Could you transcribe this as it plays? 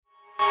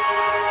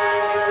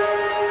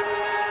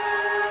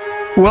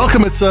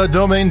Welcome, it's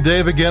Domain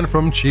Dave again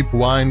from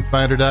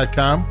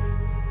CheapWineFinder.com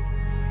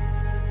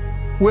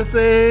with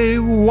a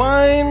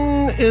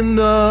wine in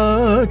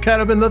the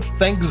kind of in the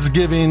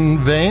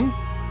Thanksgiving vein.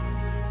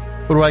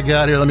 What do I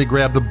got here? Let me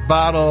grab the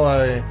bottle.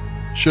 I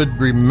should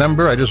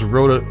remember. I just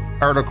wrote an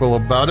article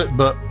about it,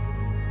 but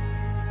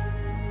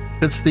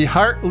it's the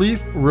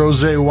Heartleaf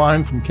Rosé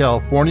wine from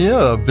California,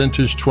 a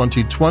vintage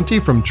 2020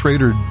 from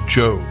Trader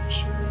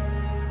Joe's.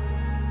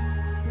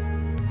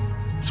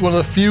 It's one of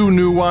the few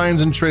new wines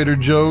in Trader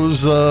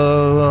Joe's. The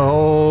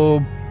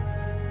whole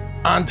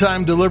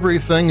on-time delivery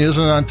thing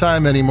isn't on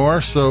time anymore,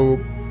 so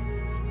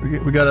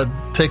we got to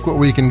take what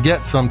we can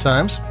get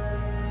sometimes.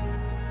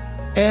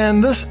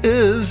 And this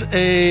is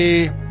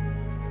a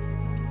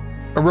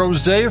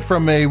rosé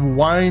from a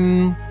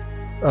wine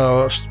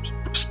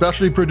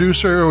specialty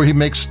producer, where he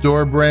makes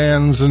store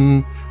brands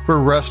and for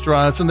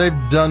restaurants, and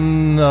they've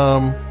done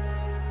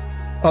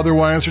other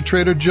wines for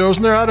Trader Joe's,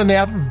 and they're out in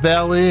Napa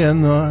Valley,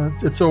 and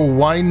it's a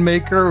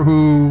winemaker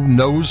who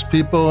knows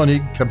people, and he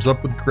comes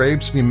up with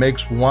grapes, and he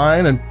makes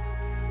wine,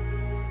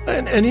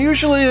 and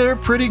usually they're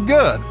pretty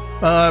good.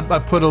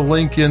 I put a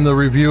link in the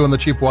review on the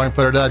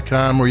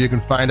cheapwinefinder.com where you can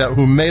find out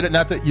who made it.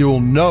 Not that you'll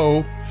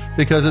know,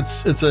 because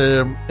it's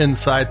a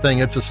inside thing.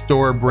 It's a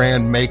store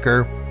brand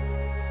maker.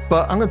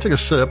 But I'm going to take a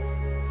sip.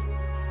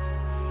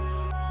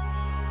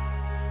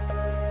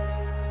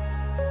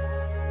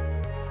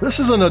 This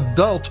is an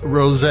adult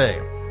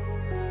rosé.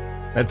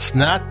 It's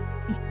not,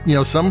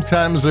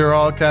 sometimes they're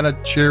all kind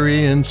of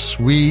cheery and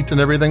sweet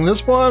and everything.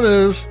 This one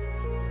is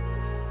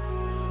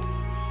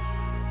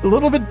a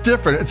little bit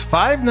different. It's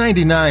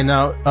 $5.99.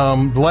 Now,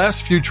 the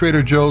last few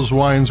Trader Joe's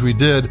wines we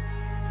did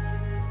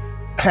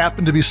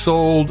happen to be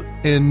sold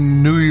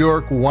in New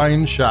York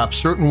wine shops.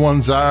 Certain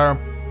ones are.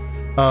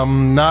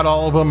 Not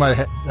all of them.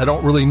 I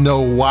don't really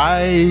know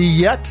why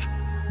yet.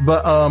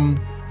 But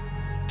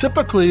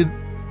typically,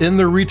 in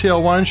the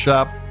retail wine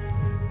shop,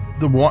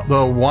 the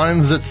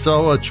wines that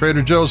sell at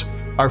Trader Joe's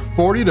are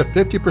 40 to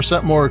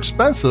 50% more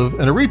expensive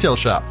in a retail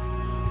shop,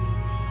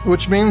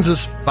 which means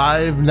this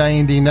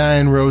 $5.99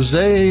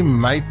 rosé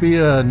might be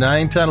a $9,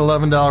 $10,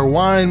 $11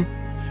 wine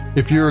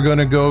if you're going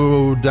to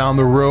go down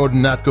the road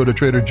and not go to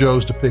Trader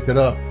Joe's to pick it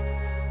up.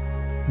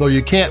 Though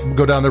you can't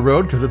go down the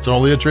road because it's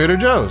only at Trader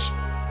Joe's.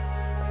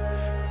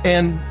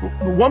 And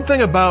one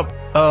thing about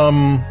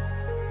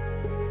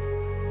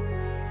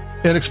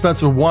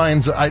inexpensive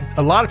wines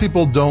a lot of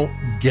people don't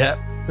get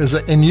is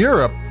that in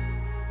Europe,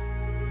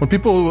 when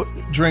people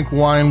drink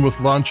wine with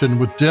lunch and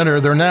with dinner,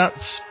 they're not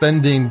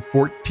spending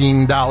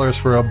 $14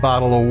 for a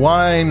bottle of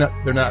wine.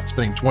 They're not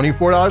spending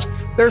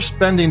 $24. They're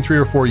spending 3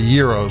 or 4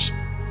 euros.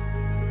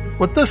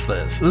 What this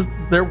is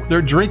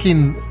they're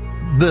drinking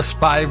the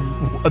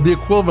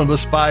equivalent of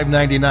this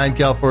 $5.99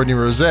 California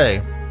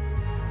rosé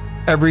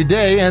every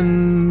day,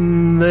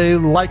 and they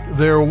like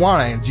their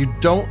wines. You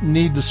don't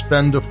need to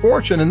spend a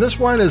fortune, and this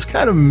wine is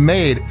kind of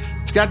made.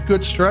 It's got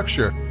good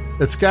structure.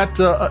 It's got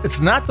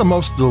it's not the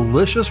most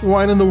delicious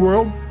wine in the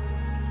world,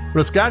 but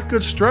it's got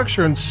good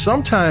structure, and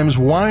sometimes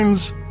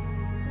wines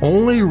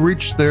only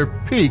reach their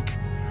peak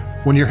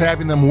when you're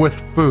having them with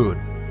food.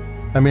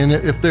 I mean,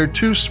 if they're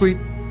too sweet,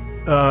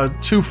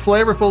 too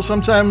flavorful,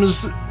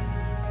 sometimes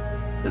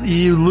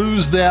you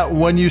lose that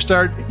when you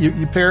start,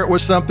 you pair it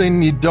with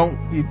something, you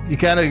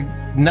kind of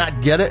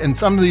not get it. And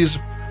some of these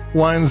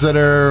wines that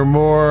are a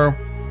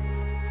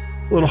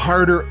little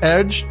harder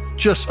edged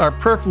just are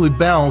perfectly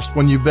balanced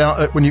when you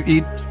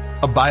eat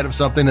a bite of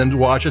something and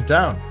wash it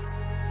down.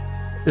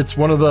 It's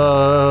one of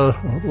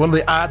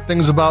the odd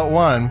things about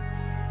wine.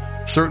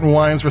 Certain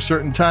wines for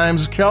certain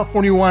times.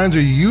 California wines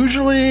are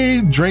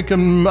usually drink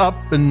them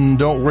up and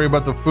don't worry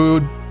about the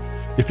food.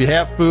 If you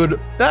have food,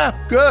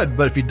 good.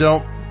 But if you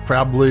don't,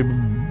 probably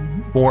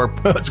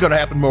it's going to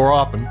happen more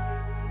often.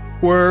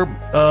 Where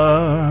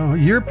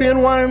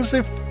European wines,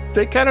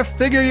 they kind of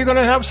figure you're going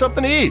to have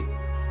something to eat.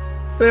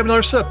 They have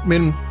another sip. I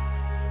mean,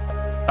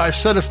 I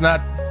said it's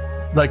not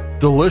like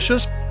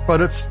delicious, but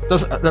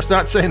that's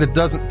not saying it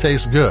doesn't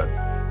taste good.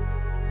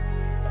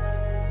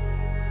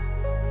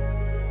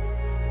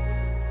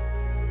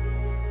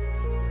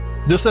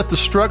 Just that the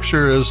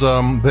structure is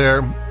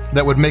there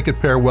that would make it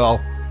pair well.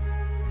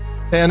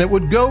 And it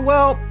would go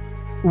well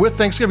with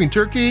Thanksgiving.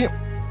 Turkey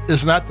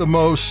is not the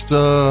most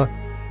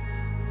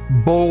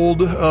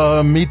bold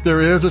meat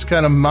there is. It's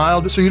kind of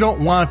mild, so you don't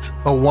want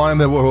a wine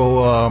that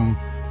will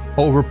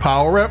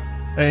overpower it,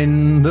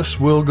 and this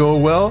will go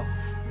well.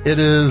 It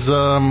is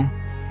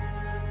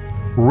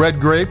red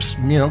grapes.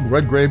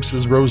 Red grapes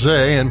is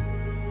rosé, and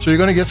so you're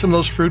going to get some of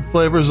those fruit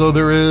flavors, though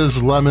there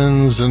is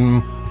lemons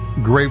and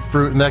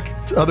grapefruit and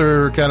that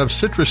other kind of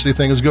citrusy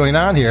thing is going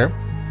on here.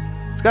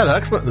 It's got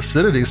excellent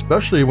acidity,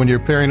 especially when you're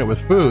pairing it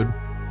with food.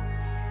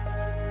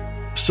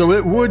 So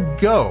it would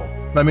go.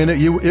 I mean,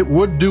 it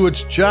would do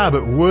its job.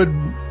 It would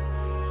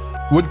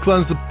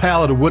cleanse the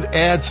palate. It would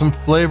add some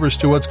flavors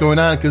to what's going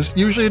on, because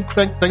usually at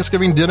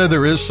Thanksgiving dinner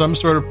there is some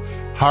sort of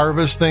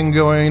harvest thing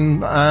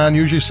going on,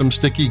 usually some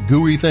sticky,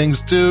 gooey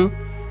things too.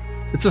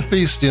 It's a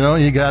feast,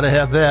 you got to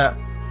have that.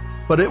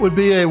 But it would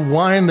be a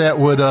wine that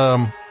would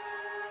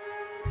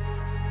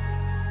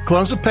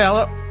cleanse the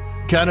palate,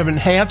 kind of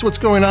enhance what's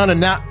going on and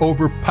not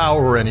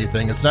overpower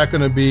anything. It's not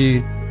going to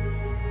be,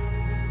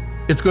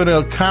 it's going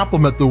to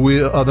complement the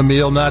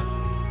meal,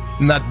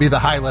 not be the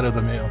highlight of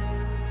the meal.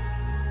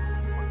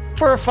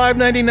 For a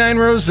 $5.99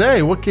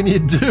 rosé, what can you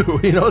do?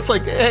 You know, it's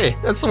like, hey,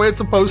 that's the way it's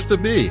supposed to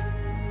be.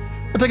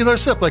 I'll take another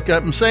sip. Like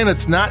I'm saying,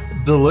 it's not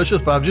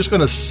delicious. I'm just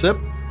going to sip,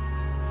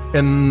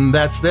 and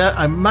that's that.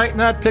 I might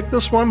not pick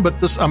this one,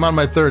 but I'm on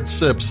my third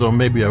sip, so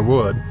maybe I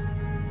would.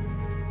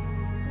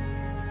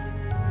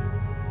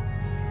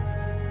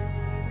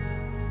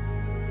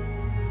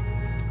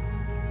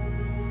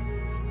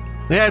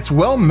 Yeah, it's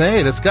well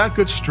made. It's got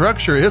good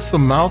structure. It hits the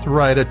mouth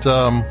right.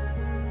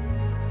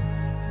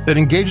 It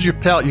engages your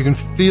palate. You can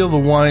feel the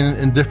wine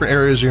in different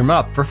areas of your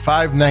mouth. For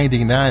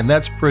 $5.99,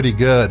 that's pretty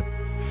good.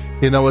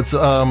 You know, it's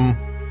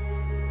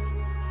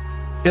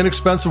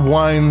inexpensive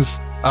wines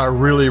are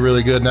really,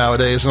 really good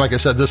nowadays. And like I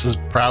said, this is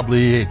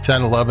probably a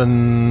 $10,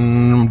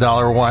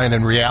 $11 wine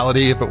in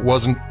reality. If it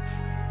wasn't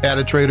at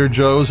a Trader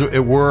Joe's,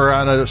 it were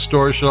on a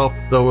store shelf,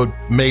 though it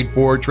made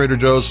for Trader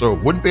Joe's, so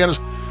it wouldn't be on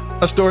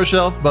a store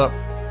shelf. But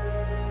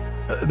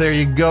there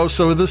you go.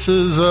 So this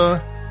is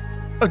a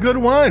good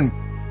wine.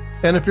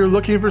 And if you're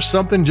looking for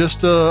something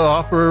just to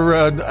offer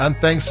on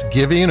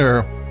Thanksgiving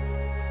or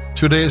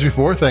 2 days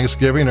before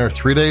Thanksgiving or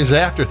 3 days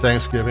after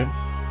Thanksgiving,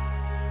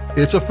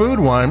 it's a food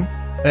wine,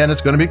 and it's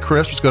going to be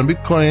crisp. It's going to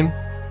be clean.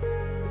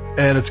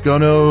 And it's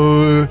going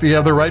to, if you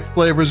have the right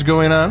flavors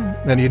going on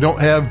and you don't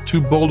have too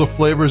bold of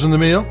flavors in the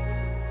meal,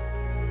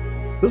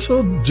 this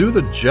will do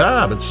the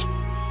job.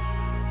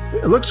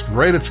 It looks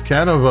great. It's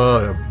kind of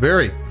a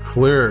very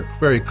clear,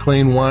 very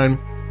clean wine.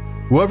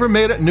 Whoever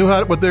made it knew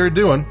what they were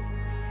doing.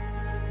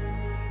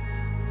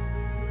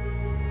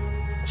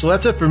 So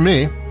that's it for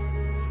me.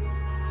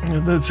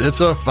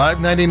 It's a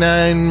 $5.99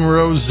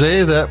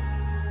 rosé that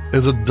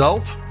is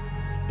adult,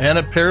 and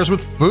it pairs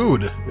with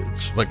food.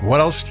 It's like, what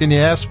else can you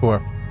ask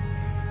for?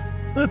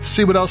 Let's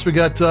see what else we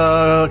got.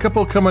 A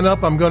couple coming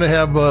up. I'm going to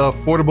have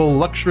affordable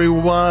luxury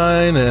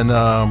wine and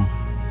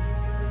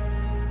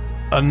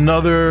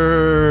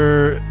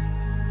another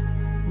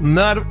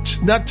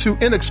not too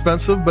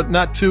inexpensive, but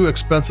not too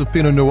expensive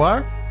Pinot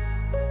Noir.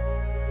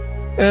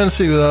 And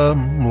see,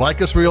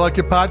 like us where you like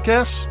your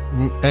podcasts.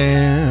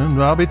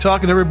 And I'll be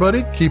talking to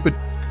everybody. Keep it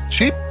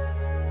cheap.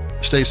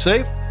 Stay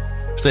safe.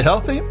 Stay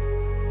healthy.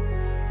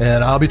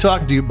 And I'll be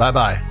talking to you.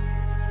 Bye-bye.